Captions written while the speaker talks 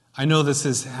I know this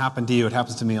has happened to you. It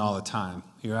happens to me all the time.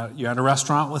 You're at a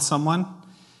restaurant with someone,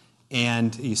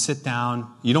 and you sit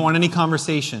down. You don't want any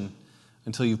conversation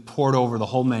until you've poured over the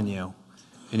whole menu,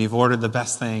 and you've ordered the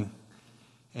best thing,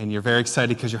 and you're very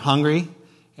excited because you're hungry.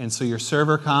 And so your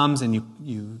server comes, and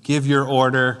you give your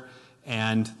order,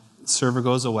 and the server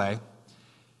goes away,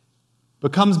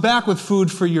 but comes back with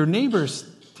food for your neighbor's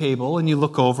table, and you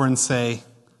look over and say,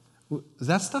 is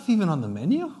that stuff even on the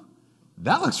menu?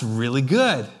 That looks really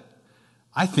good.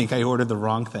 I think I ordered the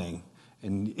wrong thing.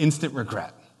 And instant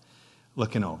regret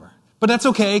looking over. But that's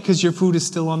okay because your food is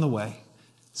still on the way.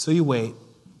 So you wait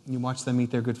and you watch them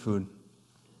eat their good food.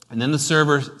 And then the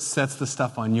server sets the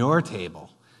stuff on your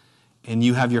table and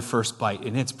you have your first bite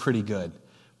and it's pretty good.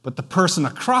 But the person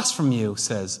across from you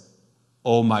says,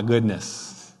 oh my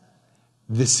goodness,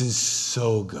 this is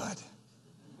so good.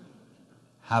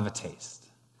 Have a taste.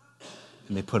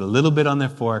 And they put a little bit on their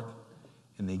fork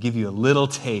and they give you a little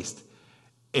taste.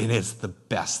 And it's the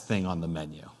best thing on the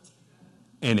menu.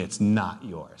 And it's not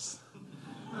yours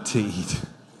to eat.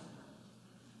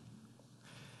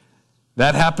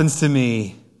 That happens to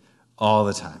me all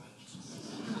the time.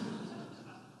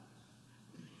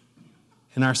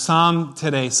 In our psalm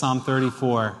today, Psalm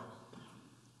 34,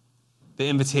 the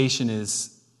invitation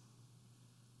is,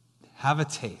 have a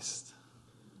taste.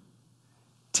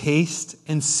 Taste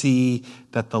and see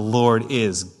that the Lord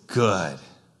is good.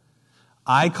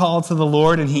 I called to the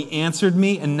Lord and he answered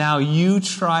me, and now you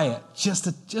try it. Just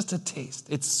a taste.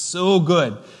 It's so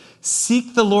good.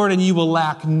 Seek the Lord and you will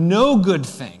lack no good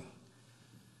thing.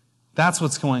 That's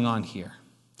what's going on here.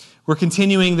 We're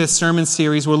continuing this sermon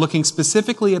series. We're looking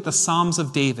specifically at the Psalms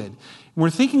of David. We're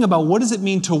thinking about what does it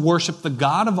mean to worship the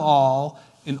God of all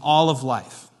in all of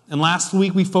life. And last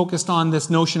week we focused on this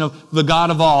notion of the God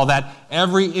of all, that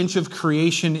every inch of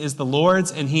creation is the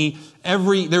Lord's, and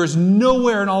there is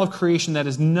nowhere in all of creation that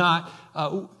is not,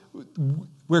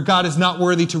 where God is not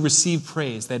worthy to receive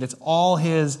praise, that it's all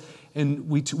His, and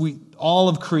all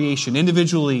of creation,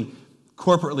 individually,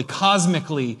 corporately,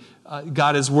 cosmically,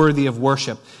 God is worthy of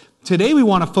worship. Today we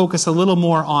want to focus a little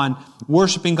more on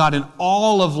worshiping God in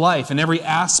all of life, in every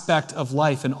aspect of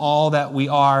life, in all that we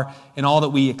are, in all that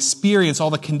we experience, all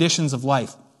the conditions of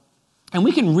life. And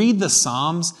we can read the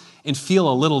Psalms and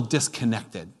feel a little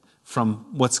disconnected from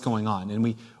what's going on.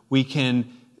 And we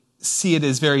can see it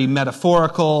as very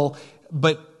metaphorical.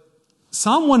 But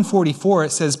Psalm 144,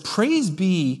 it says, praise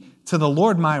be to the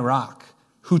Lord my rock,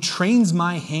 who trains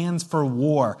my hands for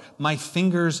war, my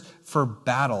fingers for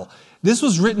battle. This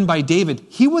was written by David.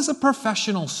 He was a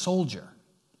professional soldier.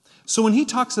 So when he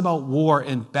talks about war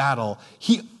and battle,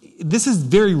 this is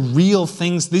very real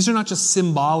things. These are not just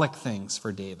symbolic things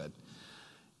for David.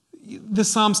 The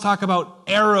Psalms talk about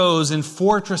arrows and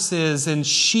fortresses and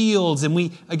shields, and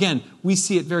we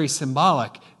see it very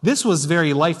symbolic. This was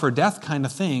very life or death kind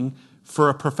of thing for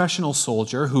a professional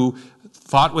soldier who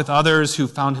fought with others, who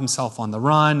found himself on the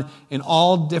run, in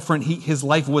all different, his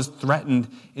life was threatened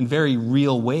in very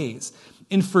real ways.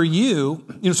 And for you,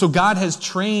 so God has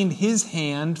trained his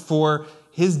hand for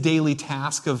his daily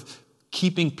task of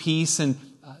keeping peace and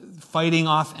fighting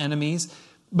off enemies.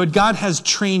 But God has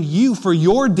trained you for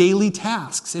your daily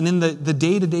tasks. And in the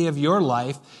day-to-day of your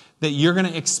life, that you're going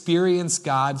to experience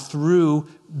God through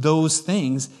those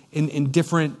things in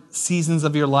different seasons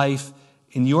of your life,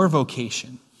 in your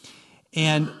vocation.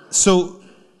 And so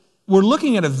we're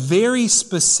looking at a very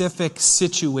specific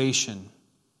situation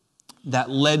that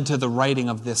led to the writing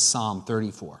of this Psalm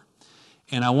 34.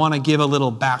 And I want to give a little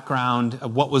background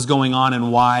of what was going on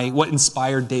and what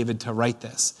inspired David to write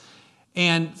this.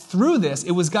 And through this,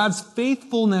 it was God's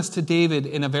faithfulness to David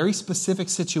in a very specific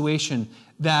situation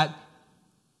that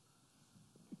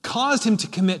caused him to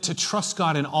commit to trust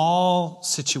God in all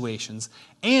situations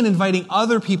and inviting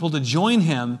other people to join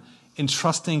him in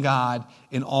trusting God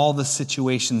in all the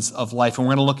situations of life. And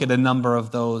we're going to look at a number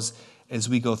of those as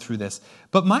we go through this.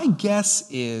 But my guess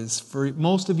is, for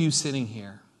most of you sitting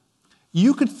here,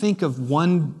 you could think of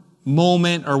one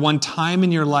moment or one time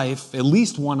in your life, at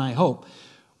least one I hope,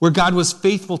 where God was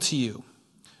faithful to you,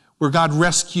 where God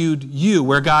rescued you,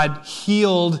 where God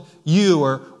healed you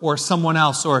or someone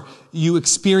else, or you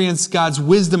experienced God's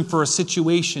wisdom for a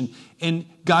situation, and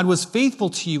God was faithful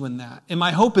to you in that. And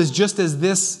my hope is, just as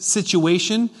this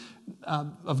situation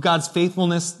of God's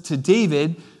faithfulness to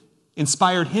David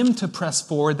inspired him to press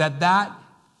forward, that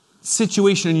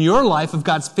situation in your life of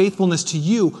God's faithfulness to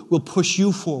you will push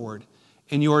you forward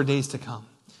in your days to come,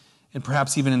 and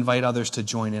perhaps even invite others to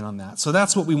join in on that. So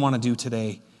that's what we want to do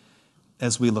today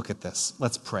as we look at this.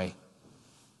 Let's pray.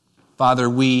 Father,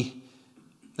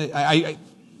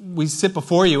 we sit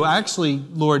before you, I actually,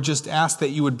 Lord, just ask that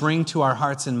you would bring to our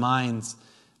hearts and minds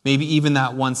maybe even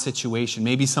that one situation,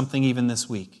 maybe something even this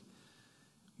week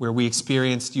where we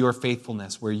experienced your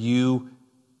faithfulness, where you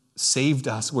saved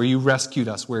us, where you rescued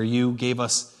us, where you gave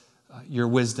us your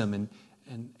wisdom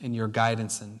and your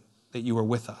guidance, and that you were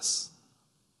with us.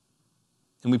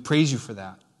 And we praise you for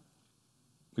that.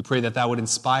 We pray that that would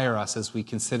inspire us as we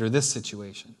consider this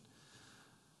situation,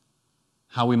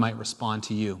 how we might respond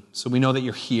to you. So we know that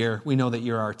you're here. We know that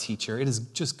you're our teacher. It is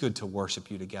just good to worship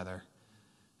you together.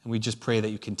 And we just pray that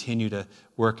you continue to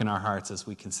work in our hearts as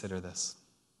we consider this.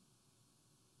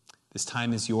 This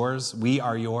time is yours. We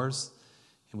are yours.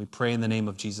 And we pray in the name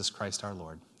of Jesus Christ our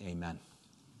Lord. Amen.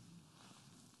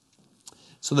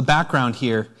 So the background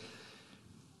here,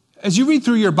 as you read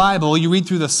through your Bible, you read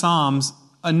through the Psalms,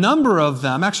 a number of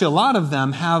them, actually a lot of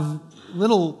them, have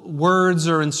little words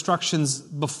or instructions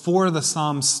before the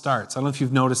psalm starts. I don't know if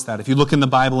you've noticed that. If you look in the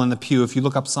Bible in the pew, if you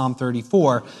look up Psalm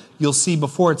 34, you'll see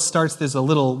before it starts there's a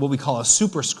little, what we call a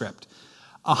superscript.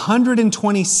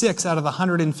 126 out of the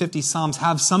 150 Psalms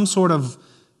have some sort of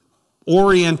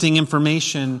orienting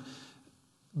information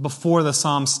before the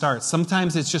psalm starts.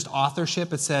 Sometimes it's just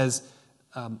authorship. It says,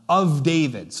 of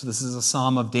David. So this is a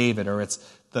psalm of David, or it's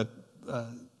the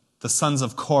sons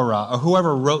of Korah, or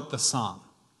whoever wrote the psalm.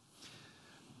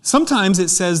 Sometimes it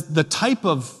says the type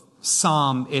of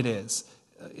psalm it is.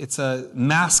 It's a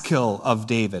maskil of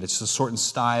David. It's a certain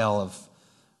style of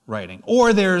writing.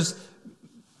 Or there's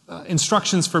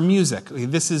instructions for music.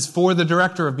 This is for the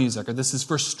director of music, or this is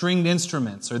for stringed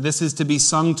instruments, or this is to be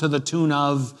sung to the tune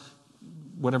of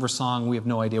whatever song. We have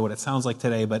no idea what it sounds like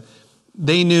today, but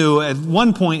they knew at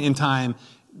one point in time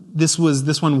this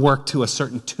one worked to a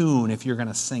certain tune if you're going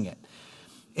to sing it.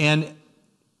 And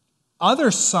other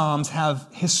psalms have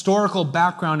historical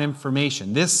background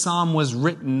information. This psalm was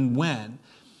written when.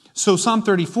 So Psalm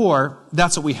 34,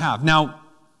 that's what we have. Now,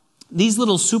 these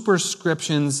little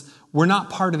superscriptions were not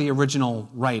part of the original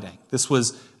writing. This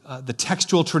was the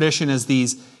textual tradition as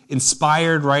these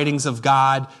inspired writings of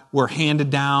God were handed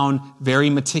down very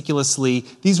meticulously.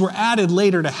 These were added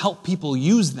later to help people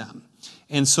use them.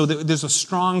 And so there's a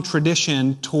strong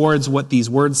tradition towards what these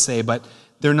words say, but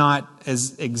they're not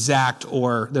as exact,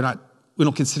 or we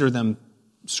don't consider them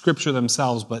scripture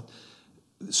themselves, but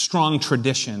strong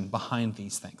tradition behind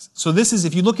these things. So this is,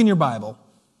 if you look in your Bible,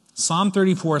 Psalm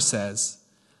 34 says,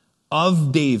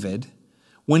 of David,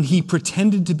 when he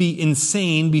pretended to be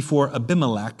insane before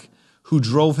Abimelech, who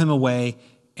drove him away,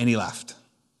 and he left.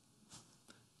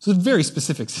 So it's a very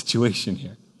specific situation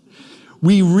here.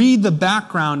 We read the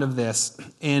background of this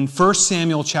in 1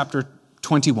 Samuel chapter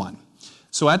 21.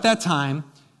 So at that time,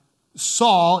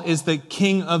 Saul is the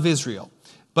king of Israel.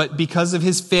 But because of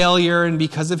his failure and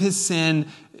because of his sin,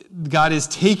 God is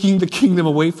taking the kingdom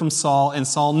away from Saul, and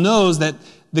Saul knows that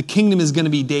the kingdom is going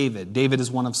to be David. David is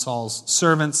one of Saul's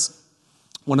servants,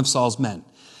 one of Saul's men.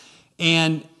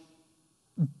 And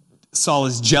Saul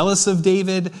is jealous of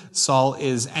David. Saul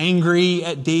is angry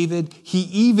at David. He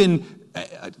even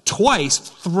twice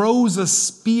throws a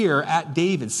spear at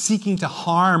David, seeking to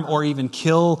harm or even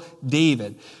kill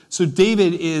David. So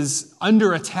David is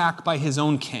under attack by his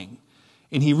own king.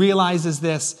 And he realizes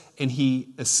this, and he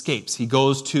escapes. He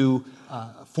goes to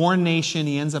a foreign nation.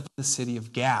 He ends up in the city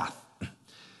of Gath.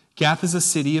 Gath is a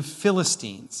city of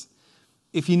Philistines.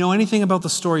 If you know anything about the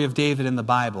story of David in the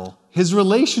Bible, his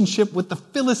relationship with the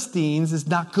Philistines is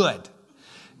not good.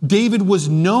 David was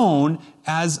known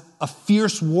as a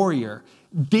fierce warrior.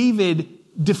 David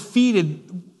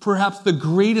defeated perhaps the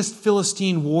greatest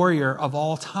Philistine warrior of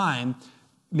all time,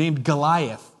 named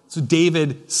Goliath. So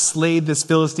David slayed this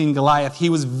Philistine Goliath. He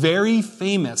was very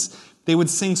famous. They would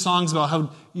sing songs about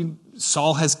how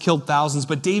Saul has killed thousands,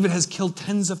 but David has killed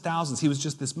tens of thousands. He was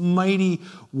just this mighty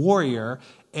warrior.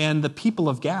 And the people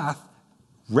of Gath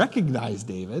recognize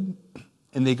David,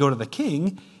 and they go to the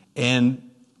king, and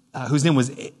whose name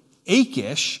was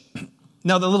Achish.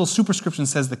 Now, the little superscription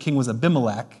says the king was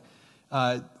Abimelech.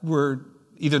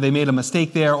 Either they made a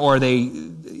mistake there, or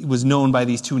it was known by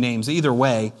these two names. Either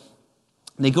way,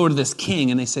 they go to this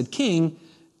king, and they said, "King,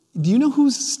 do you know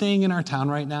who's staying in our town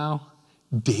right now?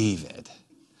 David.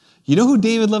 You know who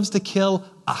David loves to kill?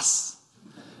 Us.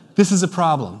 This is a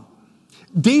problem."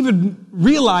 David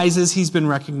realizes he's been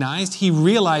recognized. He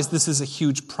realized this is a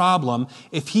huge problem.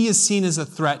 If he is seen as a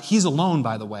threat, he's alone,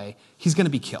 by the way, he's going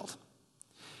to be killed.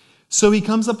 So he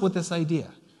comes up with this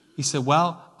idea. He said,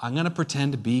 well, I'm going to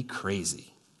pretend to be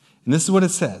crazy. And this is what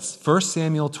it says, 1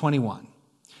 Samuel 21.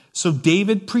 So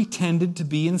David pretended to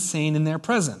be insane in their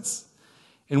presence.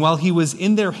 And while he was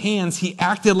in their hands, he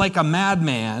acted like a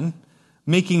madman,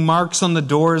 making marks on the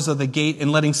doors of the gate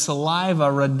and letting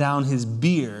saliva run down his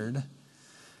beard.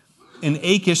 And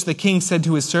Achish, the king, said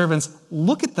to his servants,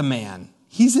 "Look at the man.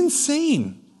 He's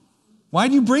insane. Why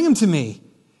do you bring him to me?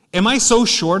 Am I so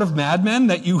short of madmen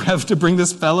that you have to bring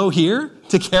this fellow here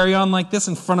to carry on like this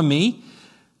in front of me?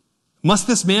 Must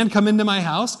this man come into my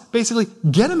house?" Basically,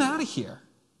 get him out of here.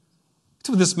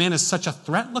 This man is such a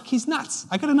threat. Look, he's nuts.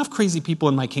 I got enough crazy people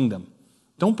in my kingdom.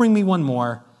 Don't bring me one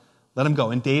more. Let him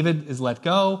go. And David is let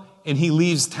go, and he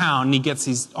leaves town, and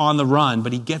he's on the run,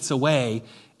 but he gets away,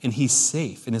 and he's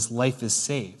safe, and his life is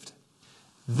saved.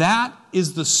 That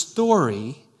is the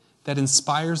story that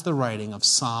inspires the writing of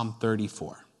Psalm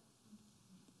 34.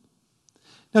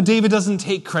 Now, David doesn't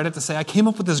take credit to say, "I came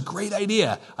up with this great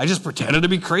idea. I just pretended to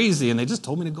be crazy, and they just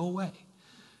told me to go away."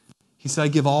 He said, "I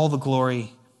give all the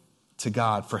glory to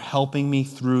God for helping me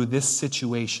through this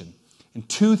situation." And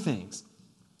two things.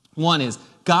 One is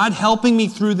God helping me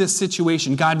through this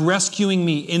situation, God rescuing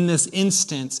me in this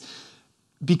instance.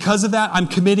 Because of that, I'm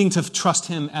committing to trust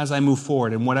him as I move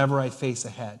forward in whatever I face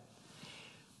ahead.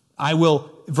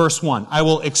 Verse 1, I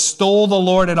will extol the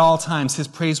Lord at all times. His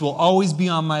praise will always be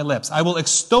on my lips. I will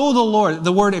extol the Lord.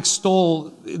 The word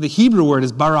extol, the Hebrew word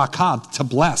is barakah, to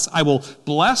bless. I will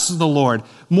bless the Lord.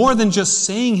 More than just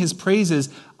saying his praises,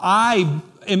 I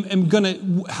am going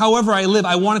to, however I live,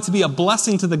 I want it to be a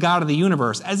blessing to the God of the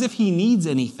universe, as if he needs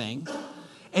anything.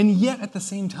 And yet at the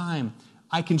same time,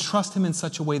 I can trust him in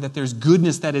such a way that there's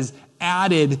goodness that is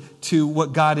added to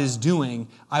what God is doing.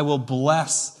 I will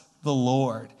bless the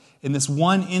Lord. In this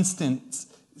one instance,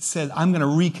 it says, I'm going to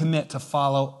recommit to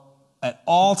follow at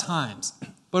all times.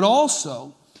 But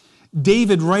also,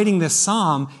 David writing this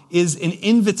psalm is an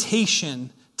invitation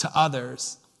to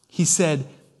others. He said,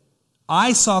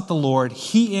 I sought the Lord,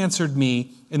 he answered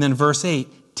me. And then verse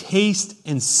 8, taste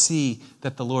and see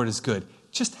that the Lord is good.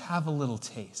 Just have a little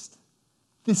taste.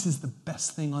 This is the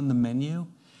best thing on the menu.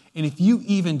 And if you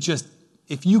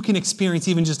can experience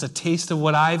even just a taste of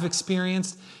what I've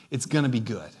experienced, it's going to be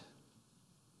good.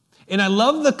 And I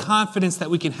love the confidence that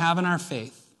we can have in our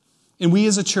faith. And we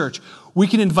as a church, we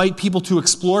can invite people to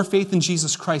explore faith in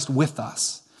Jesus Christ with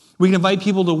us. We can invite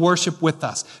people to worship with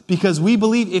us. Because we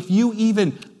believe if you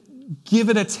even give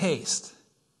it a taste,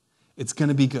 it's going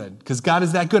to be good. Because God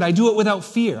is that good. I do it without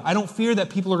fear. I don't fear that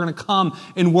people are going to come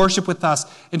and worship with us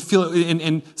and feel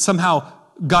and somehow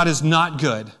God is not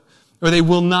good. Or they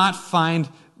will not find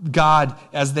God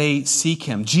as they seek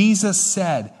him. Jesus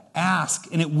said, ask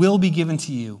and it will be given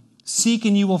to you. Seek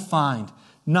and you will find.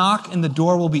 Knock and the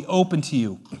door will be open to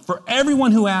you. For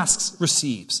everyone who asks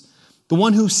receives. The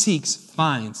one who seeks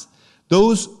finds.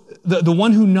 The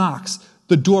one who knocks,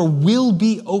 the door will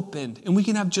be opened. And we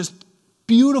can have just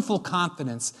beautiful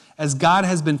confidence as God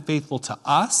has been faithful to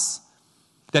us,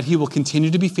 that he will continue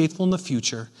to be faithful in the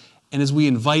future. And as we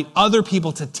invite other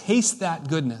people to taste that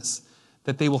goodness,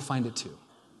 that they will find it too.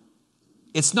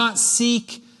 It's not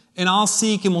seek and I'll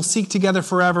seek and we'll seek together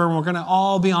forever and we're going to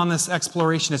all be on this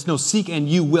exploration. It's no, seek and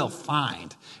you will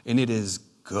find. And it is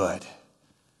good.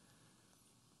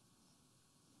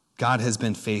 God has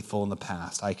been faithful in the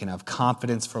past. I can have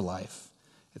confidence for life.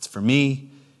 It's for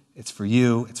me. It's for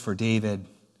you. It's for David.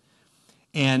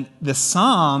 And the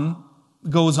psalm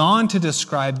goes on to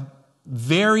describe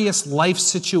various life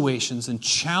situations and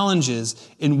challenges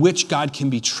in which God can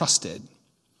be trusted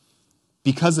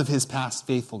because of his past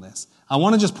faithfulness. I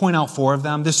want to just point out 4 of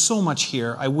them. There's so much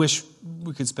here. I wish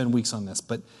we could spend weeks on this,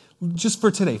 but just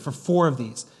for today, for 4 of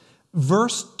these.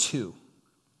 Verse 2.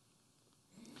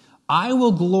 I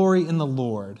will glory in the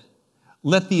Lord.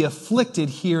 Let the afflicted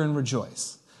hear and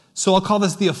rejoice. So I'll call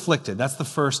this the afflicted. That's the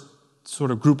first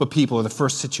sort of group of people or the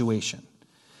first situation.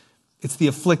 It's the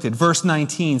afflicted. Verse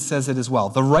 19 says it as well.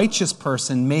 The righteous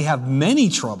person may have many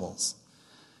troubles,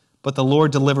 but the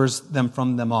Lord delivers them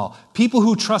from them all. People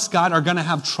who trust God are going to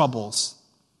have troubles.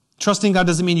 Trusting God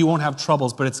doesn't mean you won't have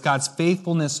troubles, but it's God's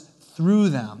faithfulness through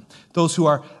them. Those who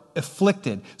are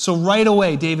afflicted. So right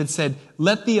away, David said,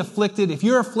 let the afflicted, if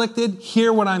you're afflicted,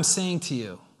 hear what I'm saying to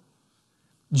you.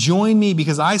 Join me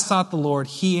because I sought the Lord.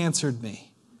 He answered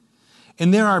me.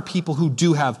 And there are people who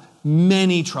do have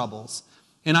many troubles.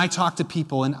 And I talk to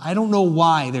people, and I don't know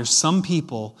why there's some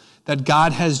people that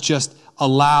God has just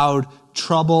allowed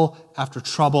trouble after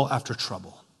trouble after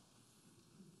trouble.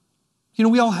 You know,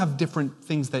 we all have different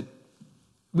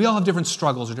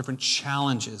struggles or different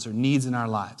challenges or needs in our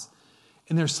lives.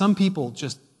 And there's some people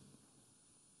just,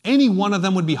 any one of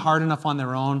them would be hard enough on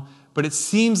their own, but it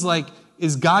seems like,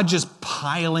 is God just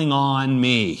piling on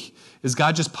me? Is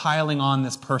God just piling on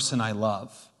this person I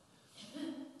love?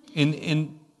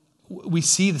 And we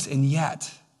see this, and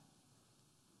yet,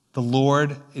 The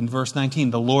Lord, in verse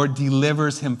 19, the Lord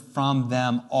delivers him from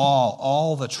them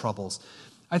all the troubles.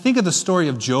 I think of the story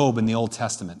of Job in the Old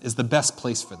Testament is the best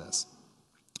place for this,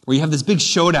 where you have this big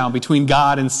showdown between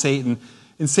God and Satan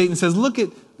Satan says, look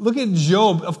at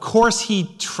Job. Of course he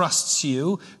trusts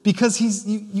you because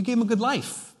you gave him a good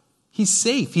life. He's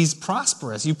safe. He's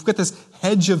prosperous. You've got this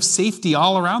hedge of safety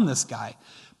all around this guy.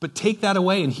 But take that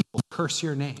away and he will curse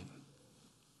your name.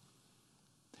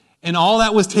 And all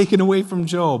that was taken away from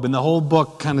Job. And the whole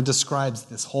book kind of describes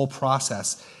this whole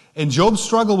process. And Job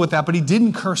struggled with that, but he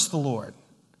didn't curse the Lord.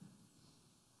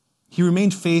 He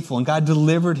remained faithful, and God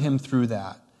delivered him through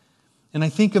that. And I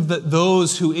think of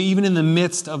those who, even in the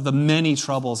midst of the many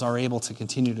troubles, are able to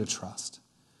continue to trust.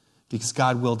 Because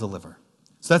God will deliver.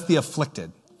 So that's the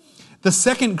afflicted. The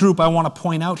second group I want to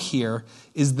point out here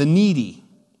is the needy.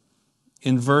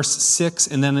 In verse 6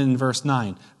 and then in verse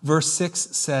 9. Verse 6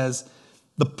 says,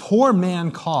 the poor man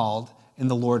called, and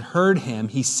the Lord heard him.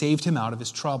 He saved him out of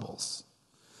his troubles.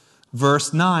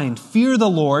 Verse 9, fear the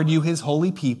Lord, you his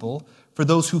holy people, for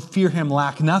those who fear him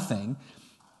lack nothing.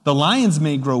 The lions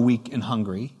may grow weak and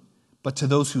hungry, but to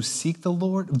those who seek the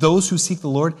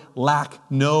Lord lack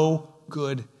no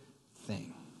good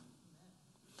thing.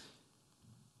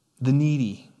 The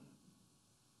needy,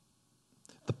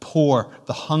 the poor,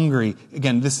 the hungry.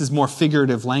 Again, this is more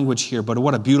figurative language here, but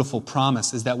what a beautiful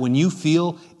promise is that when you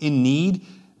feel in need,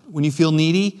 when you feel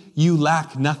needy, you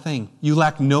lack nothing. You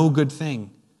lack no good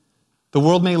thing. The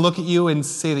world may look at you and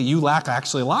say that you lack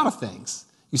actually a lot of things.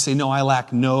 You say, no, I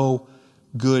lack no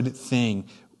good thing.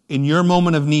 In your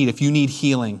moment of need, if you need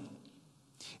healing,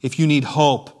 if you need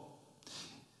hope,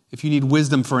 if you need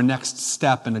wisdom for a next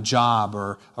step in a job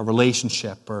or a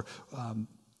relationship or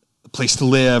a place to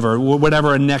live or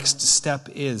whatever a next step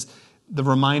is, the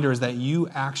reminder is that you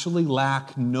actually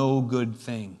lack no good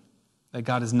thing, that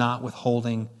God is not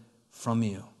withholding from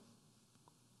you.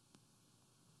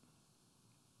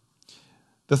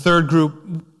 The third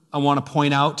group I want to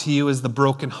point out to you is the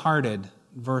brokenhearted,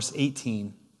 verse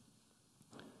 18.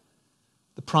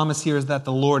 The promise here is that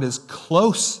the Lord is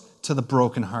close to the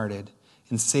brokenhearted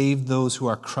and save those who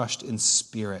are crushed in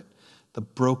spirit, the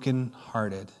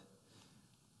brokenhearted.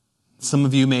 Some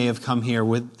of you may have come here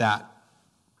with that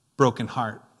broken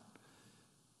heart,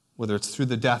 whether it's through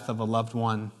the death of a loved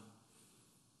one,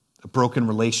 a broken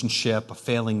relationship, a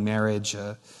failing marriage,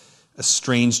 a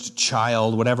estranged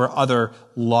child, whatever other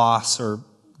loss or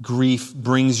grief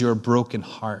brings your broken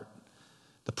heart.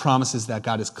 The promise is that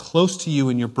God is close to you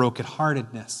in your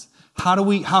brokenheartedness.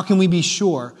 How can we be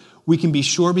sure? We can be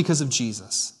sure because of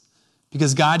Jesus.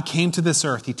 Because God came to this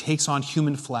earth. He takes on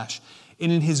human flesh.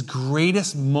 And in his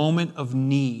greatest moment of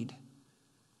need,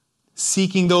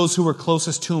 seeking those who were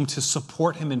closest to him to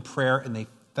support him in prayer, and they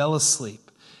fell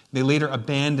asleep. They later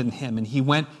abandoned him, and he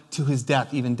went to his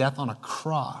death, even death on a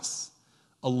cross,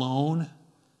 alone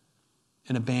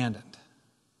and abandoned.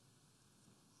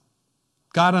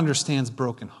 God understands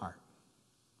broken heart.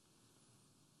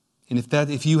 And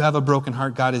if you have a broken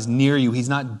heart, God is near you. He's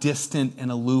not distant and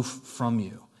aloof from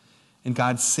you. And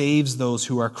God saves those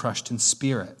who are crushed in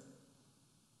spirit.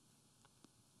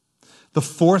 The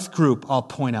fourth group I'll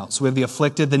point out. So we have the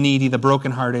afflicted, the needy, the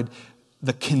brokenhearted,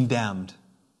 the condemned.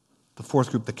 The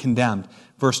fourth group, the condemned.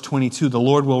 Verse 22, the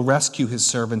Lord will rescue his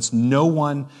servants. No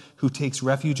one who takes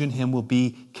refuge in him will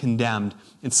be condemned.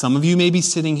 And some of you may be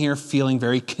sitting here feeling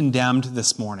very condemned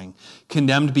this morning.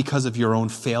 Condemned because of your own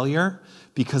failure,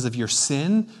 because of your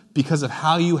sin, because of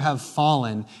how you have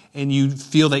fallen. And you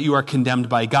feel that you are condemned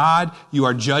by God. You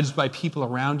are judged by people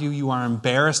around you. You are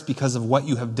embarrassed because of what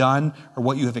you have done or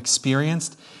what you have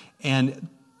experienced. And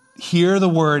here the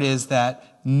word is that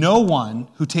no one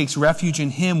who takes refuge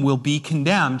in him will be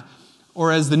condemned.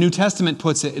 Or as the New Testament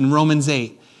puts it in Romans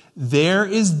 8, there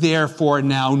is therefore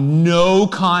now no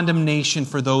condemnation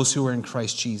for those who are in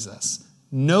Christ Jesus.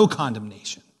 No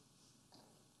condemnation.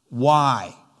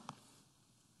 Why?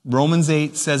 Romans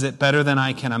 8 says it better than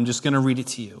I can. I'm just going to read it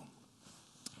to you.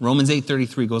 Romans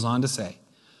 8:33 goes on to say,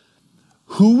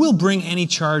 who will bring any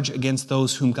charge against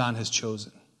those whom God has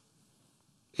chosen?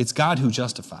 It's God who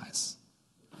justifies.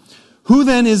 Who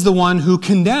then is the one who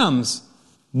condemns?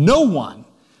 No one.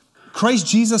 Christ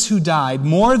Jesus, who died,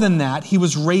 more than that, he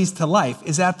was raised to life,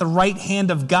 is at the right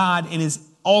hand of God and is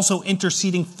also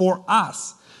interceding for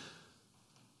us.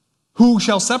 Who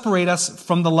shall separate us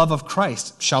from the love of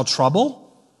Christ? Shall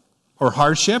trouble or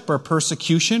hardship or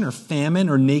persecution or famine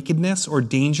or nakedness or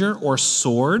danger or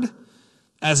sword?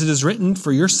 As it is written,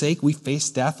 for your sake we face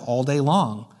death all day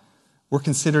long. We're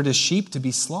considered as sheep to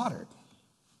be slaughtered.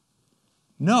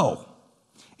 No.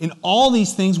 In all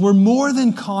these things, we're more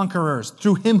than conquerors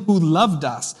through him who loved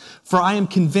us. For I am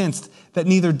convinced that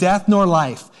neither death nor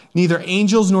life, neither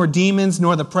angels nor demons,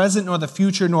 nor the present nor the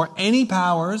future, nor any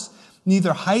powers,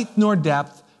 neither height nor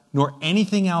depth, nor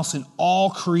anything else in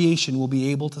all creation will be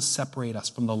able to separate us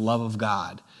from the love of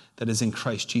God that is in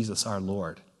Christ Jesus our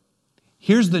Lord.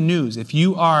 Here's the news. If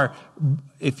you are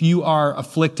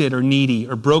afflicted or needy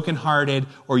or brokenhearted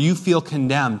or you feel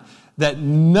condemned, that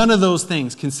none of those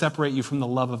things can separate you from the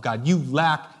love of God. You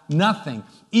lack nothing.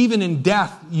 Even in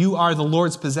death, you are the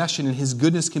Lord's possession and his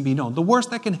goodness can be known. The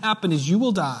worst that can happen is you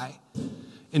will die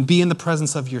and be in the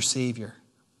presence of your Savior,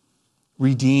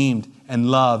 redeemed and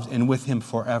loved and with him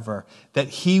forever. That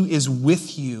he is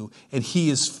with you and he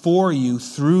is for you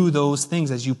through those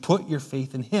things as you put your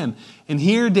faith in him. And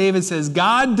here David says,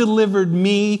 God delivered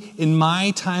me in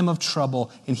my time of trouble,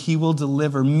 and he will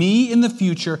deliver me in the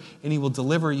future, and he will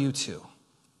deliver you too.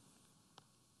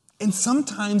 And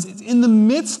sometimes it's in the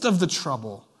midst of the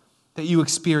trouble that you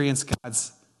experience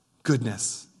God's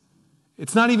goodness.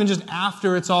 It's not even just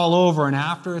after it's all over and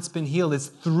after it's been healed. It's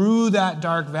through that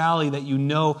dark valley that you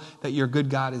know that your good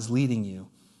God is leading you.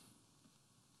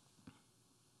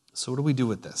 So what do we do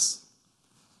with this?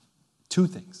 Two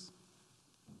things.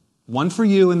 One for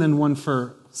you and then one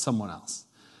for someone else.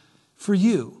 For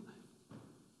you,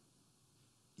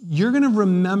 you're going to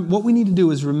remember, what we need to do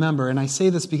is remember, and I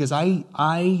say this because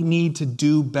I need to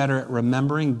do better at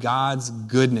remembering God's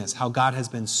goodness, how God has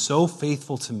been so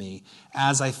faithful to me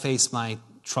as I face my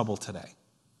trouble today.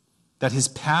 That his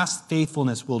past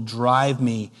faithfulness will drive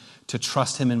me to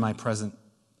trust him in my present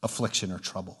affliction or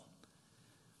trouble.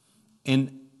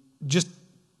 And just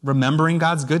remembering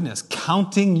God's goodness,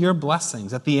 counting your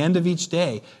blessings at the end of each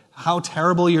day, how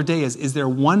terrible your day is. Is there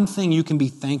one thing you can be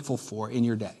thankful for in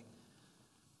your day?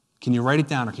 Can you write it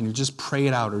down, or can you just pray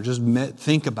it out, or just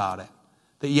think about it?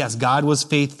 That yes, God was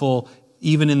faithful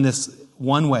even in this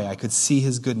one way. I could see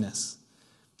his goodness.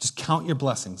 Just count your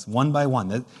blessings one by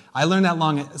one. I learned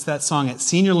that song at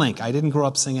Senior Link. I didn't grow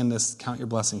up singing this Count Your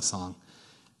Blessings song.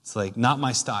 It's like not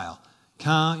my style.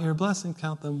 Count your blessings,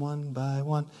 count them one by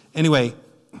one. Anyway,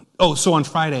 so on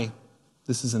Friday,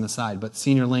 this is an aside, but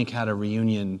Senior Link had a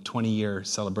reunion 20-year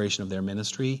celebration of their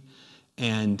ministry,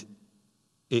 and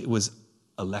it was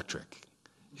electric.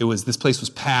 This place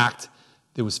was packed.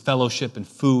 There was fellowship and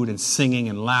food and singing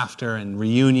and laughter and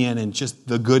reunion and just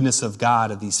the goodness of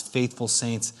God, of these faithful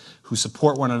saints who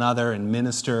support one another and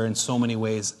minister in so many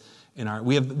ways.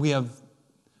 We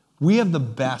have the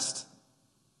best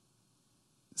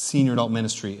senior adult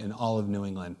ministry in all of New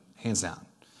England, hands down.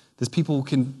 There's people who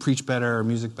can preach better or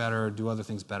music better or do other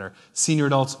things better. Senior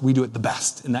adults, we do it the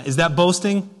best. And is that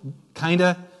boasting?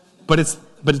 Kinda, but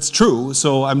it's true.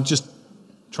 So I'm just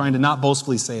trying to not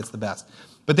boastfully say it's the best.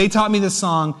 But they taught me this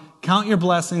song, count your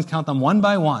blessings, count them one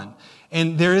by one.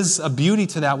 And there is a beauty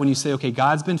to that when you say, okay,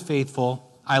 God's been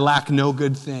faithful. I lack no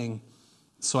good thing,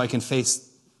 so I can face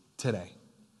today.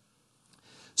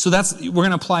 So we're going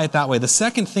to apply it that way. The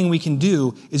second thing we can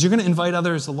do is you're going to invite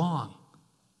others along.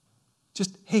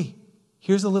 Just, hey,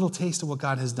 here's a little taste of what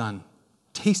God has done.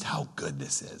 Taste how good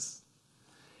this is.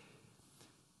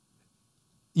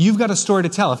 You've got a story to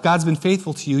tell. If God's been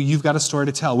faithful to you, you've got a story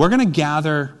to tell. We're going to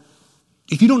gather.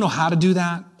 If you don't know how to do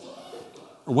that,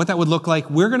 or what that would look like,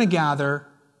 we're going to gather.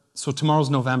 So tomorrow's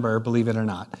November, believe it or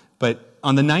not. But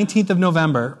on the 19th of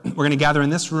November, we're going to gather in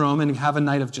this room and have a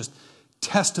night of just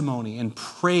testimony and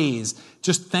praise,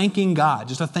 just thanking God,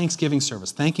 just a Thanksgiving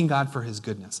service, thanking God for his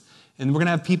goodness. And we're going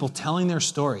to have people telling their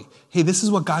story. Hey, this is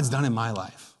what God's done in my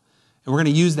life. And we're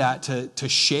going to use that to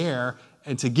share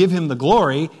and to give him the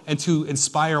glory and to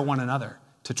inspire one another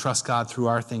to trust God through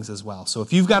our things as well. So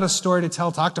if you've got a story to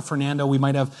tell, talk to Fernando. We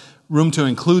might have room to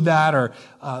include that,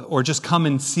 or just come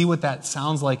and see what that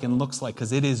sounds like and looks like,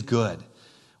 because it is good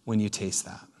when you taste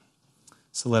that.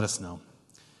 So let us know.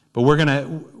 But we're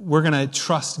gonna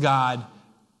trust God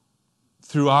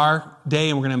through our day,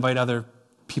 and we're gonna invite other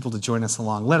people to join us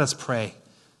along. Let us pray.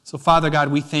 So Father God,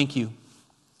 we thank you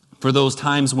for those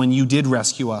times when you did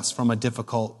rescue us from a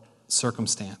difficult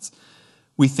circumstance.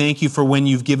 We thank you for when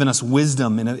you've given us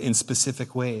wisdom in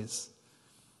specific ways.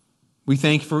 We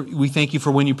thank you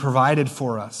for when you provided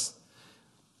for us.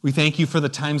 We thank you for the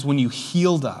times when you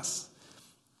healed us.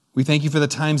 We thank you for the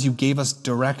times you gave us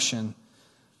direction.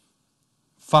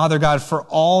 Father God, for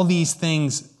all these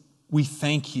things, we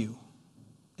thank you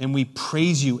and we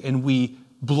praise you and we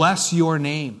bless your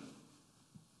name.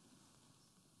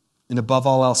 And above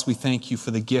all else, we thank you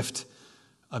for the gift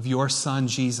of your Son,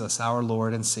 Jesus, our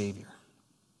Lord and Savior.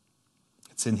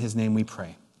 It's in his name we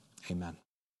pray. Amen.